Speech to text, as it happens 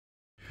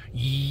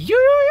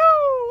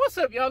U.U.U. What's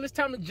up, y'all? It's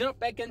time to jump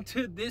back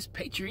into this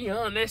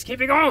Patreon. Let's keep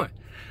it going.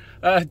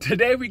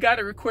 Today we got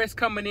a request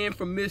coming in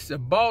from Mr.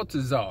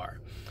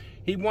 Baltazar.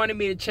 He wanted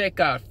me to check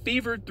out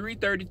Fever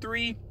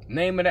 333.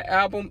 Name of the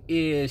album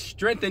is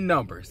Strength in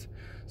Numbers.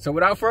 So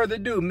without further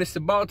ado,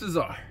 Mr.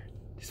 Baltazar,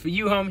 it's for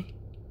you, homie.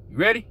 You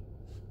ready?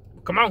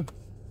 Come on.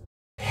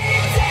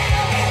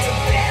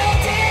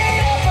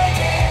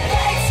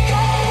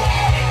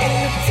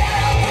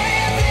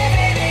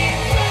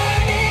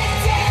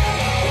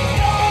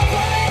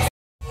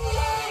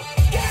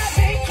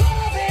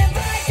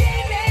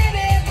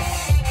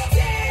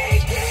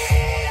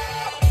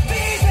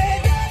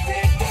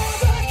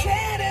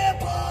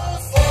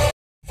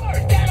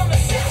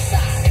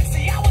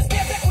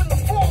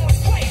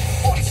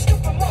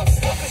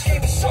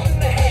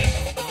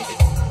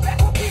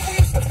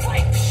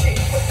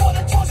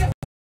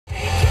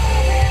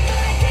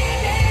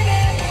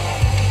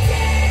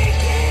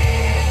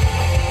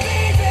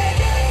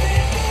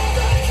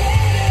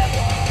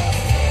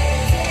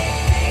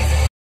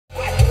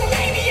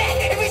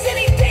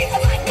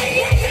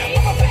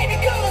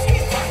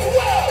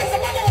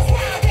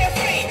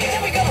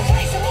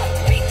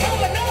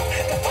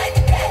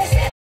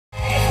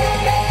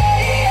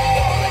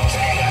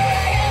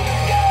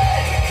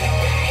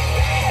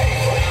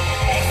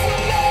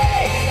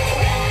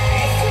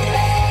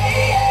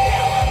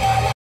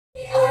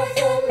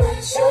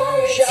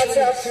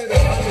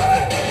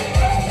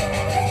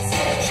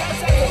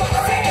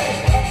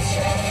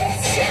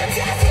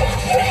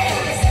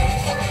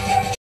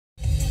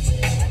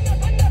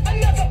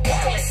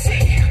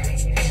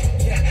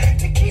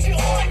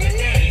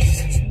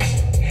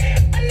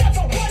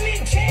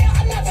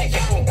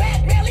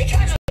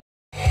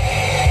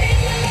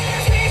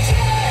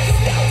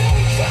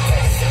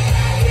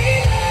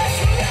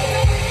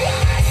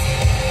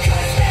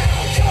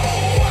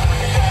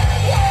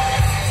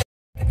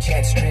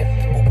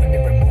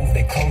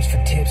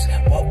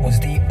 What was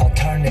the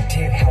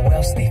alternative? How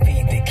else they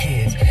feed the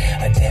kids?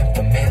 A death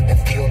for men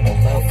that feel no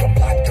love from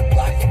block to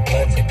block, from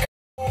blood to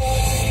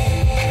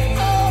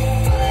I'll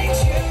find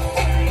you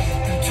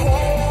through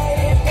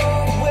twilight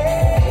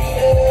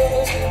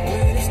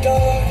when it's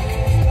dark.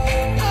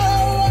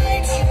 I'll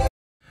light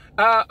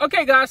you.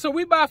 Okay, guys, so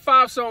we about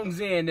 5 songs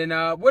in,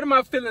 and what am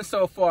I feeling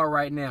so far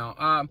right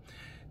now?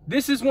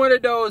 This is one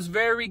of those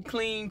very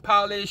clean,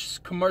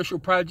 polished commercial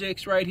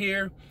projects right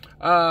here.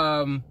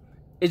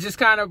 It's just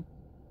kind of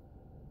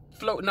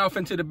floating off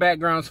into the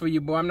backgrounds for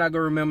you, boy. I'm not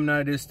gonna remember none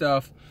of this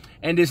stuff,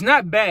 and it's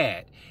not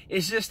bad.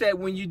 It's just that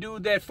when you do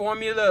that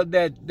formula,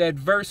 that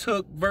verse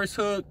hook,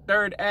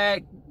 third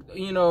act,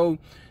 you know,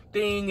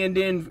 thing, and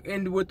then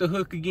end with the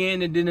hook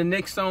again, and then the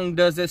next song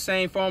does that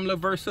same formula,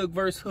 verse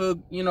hook,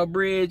 you know,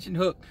 bridge and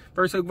hook,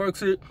 verse hook,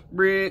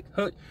 bridge,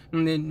 hook,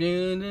 and then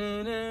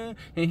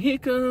and here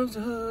comes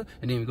the hook,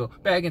 and then we go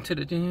back into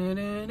the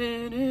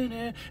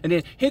and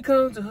then here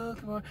comes the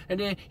hook, and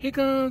then here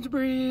comes the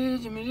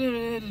bridge,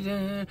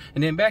 and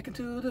then back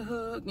into the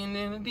hook, and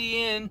then at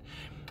the end,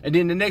 and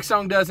then the next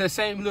song does that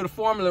same little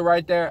formula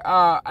right there.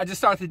 I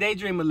just started to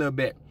daydream a little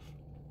bit.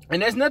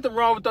 And there's nothing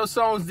wrong with those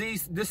songs.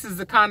 This is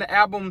the kind of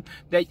album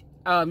that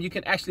you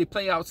can actually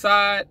play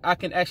outside. I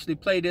can actually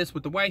play this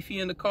with the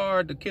wifey in the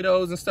car, the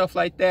kiddos and stuff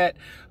like that.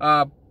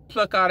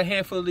 Pluck out a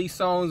handful of these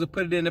songs and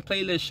put it in the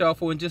playlist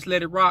shuffle and just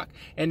let it rock,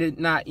 and it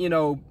not,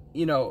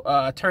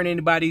 turn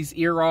anybody's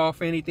ear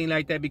off or anything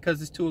like that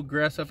because it's too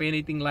aggressive or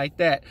anything like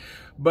that.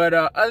 But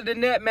other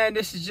than that, man,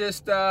 this is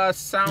just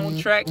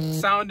soundtrack,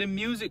 sound and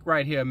music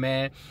right here,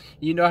 man.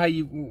 You know how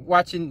you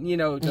watching,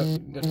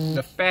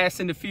 the Fast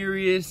and the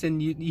Furious,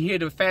 and you hear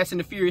the Fast and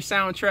the Furious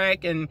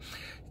soundtrack, and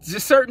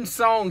just certain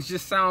songs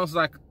just sounds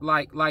like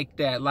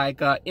that, like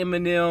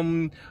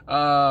Eminem,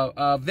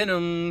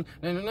 Venom.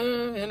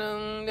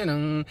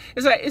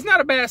 It's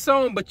not a bad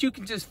song, but you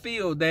can just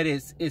feel that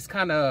it's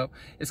kind of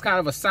a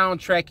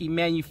soundtracky,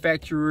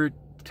 manufactured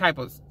type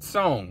of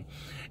song.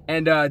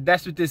 And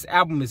that's what this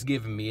album is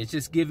giving me. It's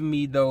just giving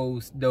me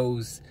those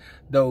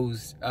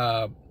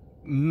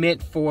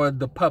meant for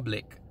the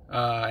public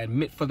and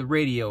meant for the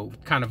radio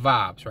kind of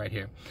vibes right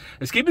here.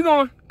 Let's keep it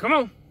going. Come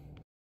on.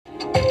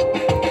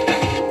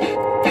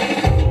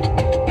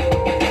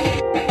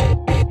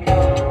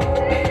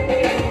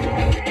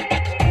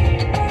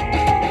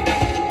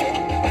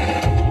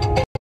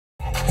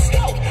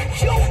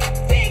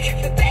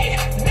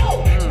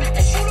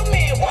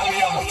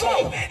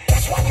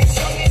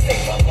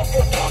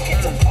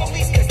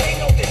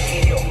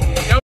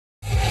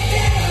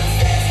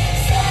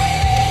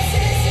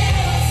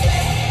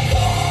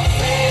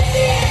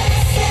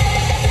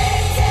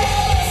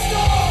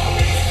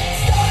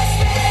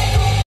 Stars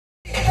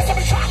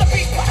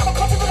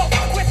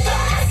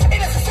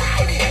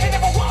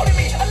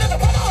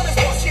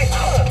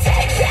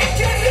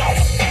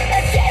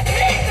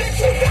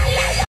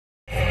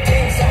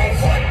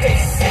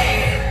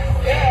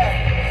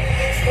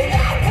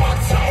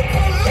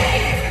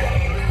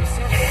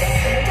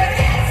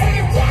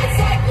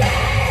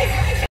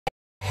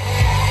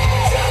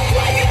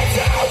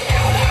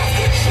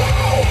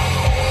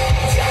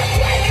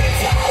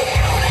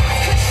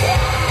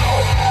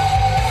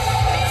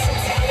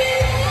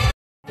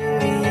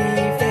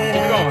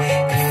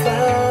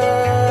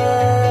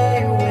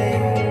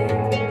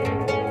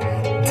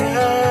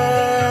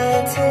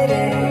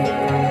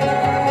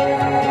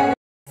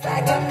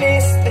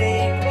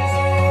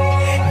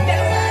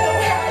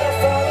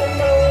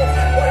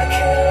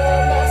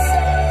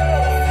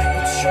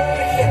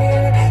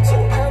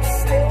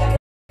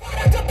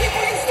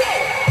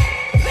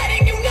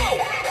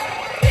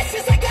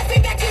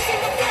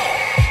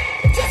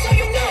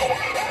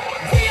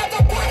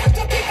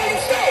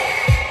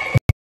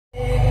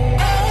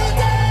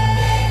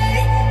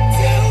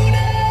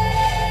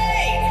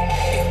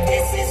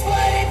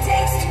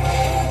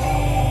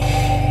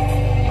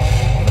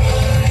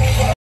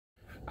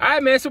All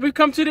right, man, so we've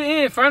come to the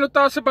end. Final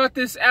thoughts about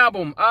this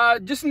album.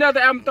 Just another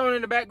album thrown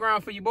in the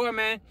background for you, boy,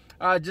 man.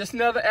 Just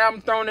another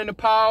album thrown in the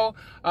pile.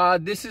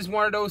 This is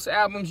one of those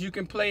albums you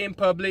can play in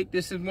public.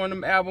 This is one of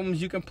them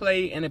albums you can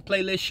play in a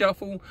playlist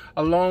shuffle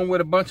along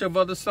with a bunch of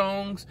other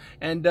songs,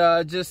 and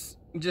just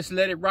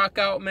let it rock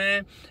out,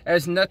 man.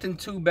 There's nothing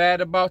too bad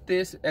about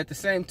this. At the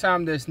same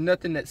time, there's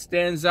nothing that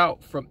stands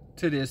out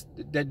to this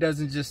that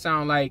doesn't just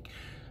sound like,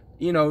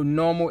 you know,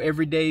 normal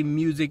everyday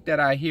music that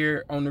I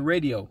hear on the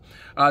radio.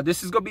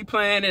 This is gonna be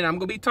playing, and I'm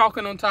gonna be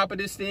talking on top of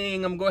this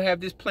thing. I'm gonna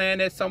have this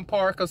playing at some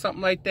park or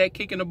something like that,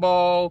 kicking the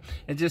ball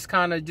and just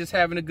kind of just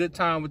having a good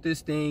time with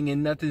this thing,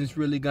 and nothing's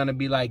really gonna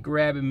be like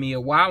grabbing me or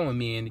wowing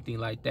me or anything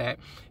like that.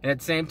 And at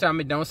the same time,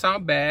 it don't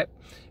sound bad.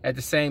 At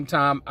the same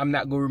time, I'm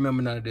not gonna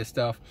remember none of this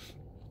stuff.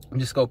 I'm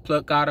just gonna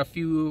pluck out a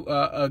few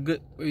good,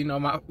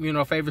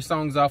 my favorite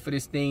songs off of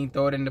this thing,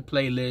 throw it in the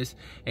playlist,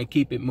 and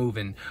keep it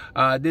moving.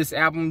 This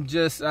album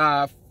just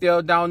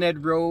fell down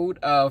that road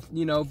of,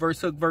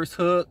 verse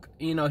hook.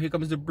 Here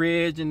comes the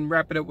bridge, and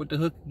wrap it up with the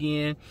hook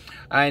again.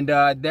 And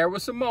there were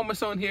some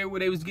moments on here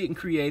where they was getting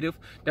creative.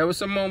 There were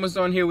some moments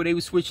on here where they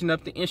was switching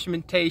up the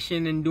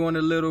instrumentation and doing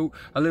a little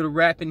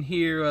rapping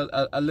here,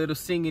 a little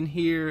singing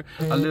here,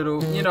 a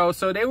little,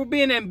 so they were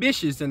being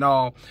ambitious and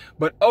all.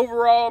 But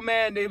overall,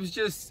 man, it was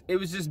just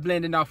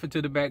blending off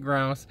into the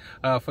backgrounds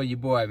for your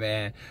boy,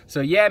 man.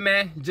 So yeah,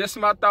 man, just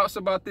my thoughts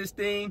about this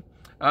thing.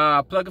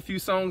 Plug a few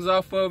songs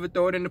off of it,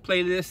 throw it in the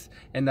playlist,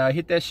 and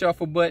hit that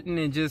shuffle button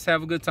and just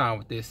have a good time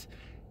with this.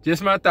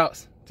 Just my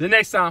thoughts. Till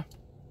next time.